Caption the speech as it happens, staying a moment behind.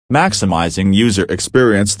Maximizing user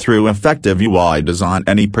experience through effective UI design.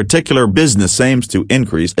 Any particular business aims to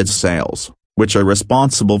increase its sales, which are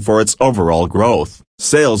responsible for its overall growth.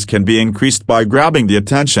 Sales can be increased by grabbing the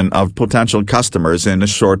attention of potential customers in a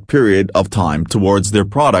short period of time towards their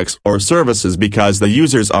products or services because the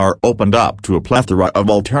users are opened up to a plethora of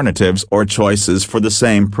alternatives or choices for the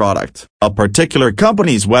same product. A particular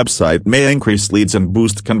company's website may increase leads and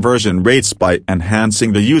boost conversion rates by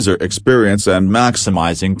enhancing the user experience and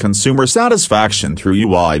maximizing consumer satisfaction through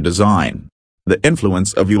UI design. The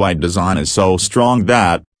influence of UI design is so strong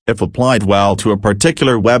that, if applied well to a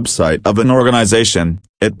particular website of an organization,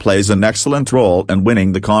 it plays an excellent role in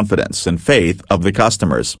winning the confidence and faith of the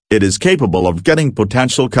customers. It is capable of getting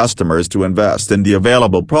potential customers to invest in the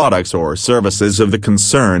available products or services of the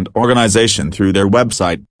concerned organization through their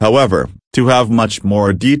website. However, to have much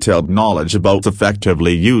more detailed knowledge about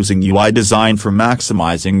effectively using UI design for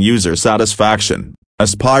maximizing user satisfaction,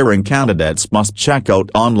 aspiring candidates must check out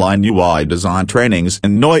online UI design trainings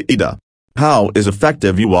in Noida. How is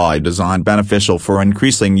effective UI design beneficial for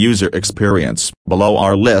increasing user experience? Below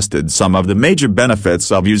are listed some of the major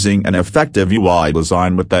benefits of using an effective UI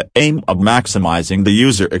design with the aim of maximizing the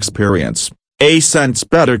user experience. Sense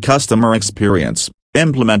better customer experience.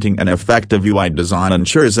 Implementing an effective UI design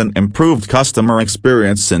ensures an improved customer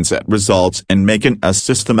experience since it results in making a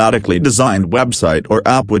systematically designed website or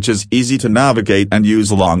app which is easy to navigate and use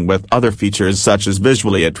along with other features such as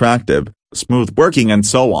visually attractive, smooth working and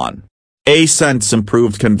so on. Sense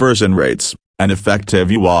improved conversion rates. An effective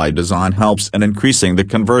UI design helps in increasing the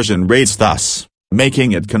conversion rates, thus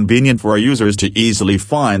making it convenient for users to easily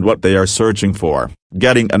find what they are searching for,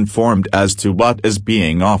 getting informed as to what is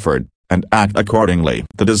being offered, and act accordingly.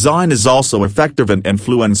 The design is also effective in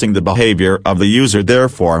influencing the behavior of the user,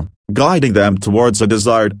 therefore, guiding them towards a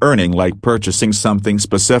desired earning like purchasing something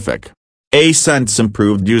specific. Sense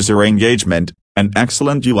improved user engagement. An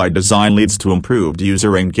excellent UI design leads to improved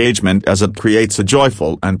user engagement as it creates a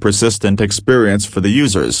joyful and persistent experience for the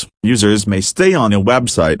users. Users may stay on a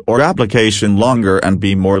website or application longer and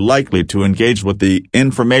be more likely to engage with the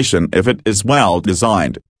information if it is well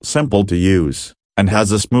designed, simple to use, and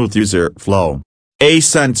has a smooth user flow.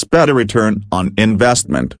 Sense better return on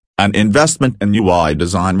investment. An investment in UI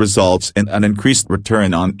design results in an increased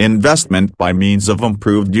return on investment by means of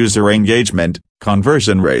improved user engagement,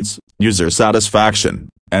 conversion rates, user satisfaction,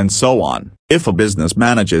 and so on. If a business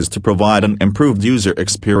manages to provide an improved user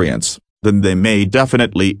experience, then they may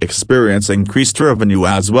definitely experience increased revenue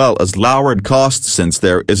as well as lowered costs since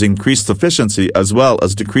there is increased efficiency as well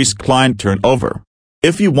as decreased client turnover.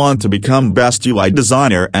 If you want to become Best UI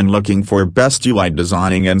Designer and looking for Best UI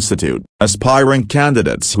Designing Institute, aspiring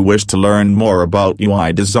candidates who wish to learn more about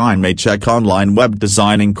UI design may check online web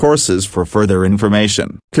designing courses for further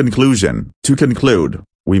information. Conclusion. To conclude,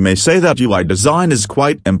 we may say that UI design is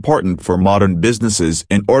quite important for modern businesses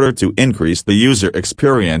in order to increase the user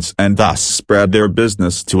experience and thus spread their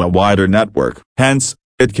business to a wider network. Hence,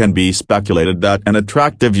 it can be speculated that an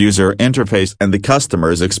attractive user interface and the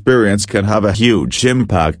customer's experience can have a huge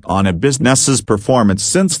impact on a business's performance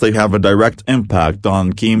since they have a direct impact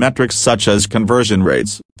on key metrics such as conversion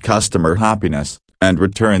rates, customer happiness, and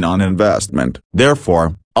return on investment.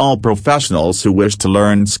 Therefore, all professionals who wish to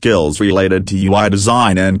learn skills related to UI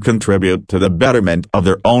design and contribute to the betterment of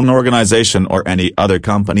their own organization or any other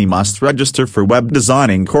company must register for web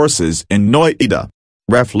designing courses in Noida.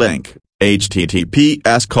 Ref link.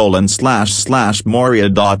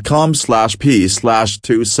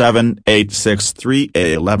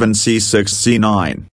 https://moria.com/p/27863a11c6c9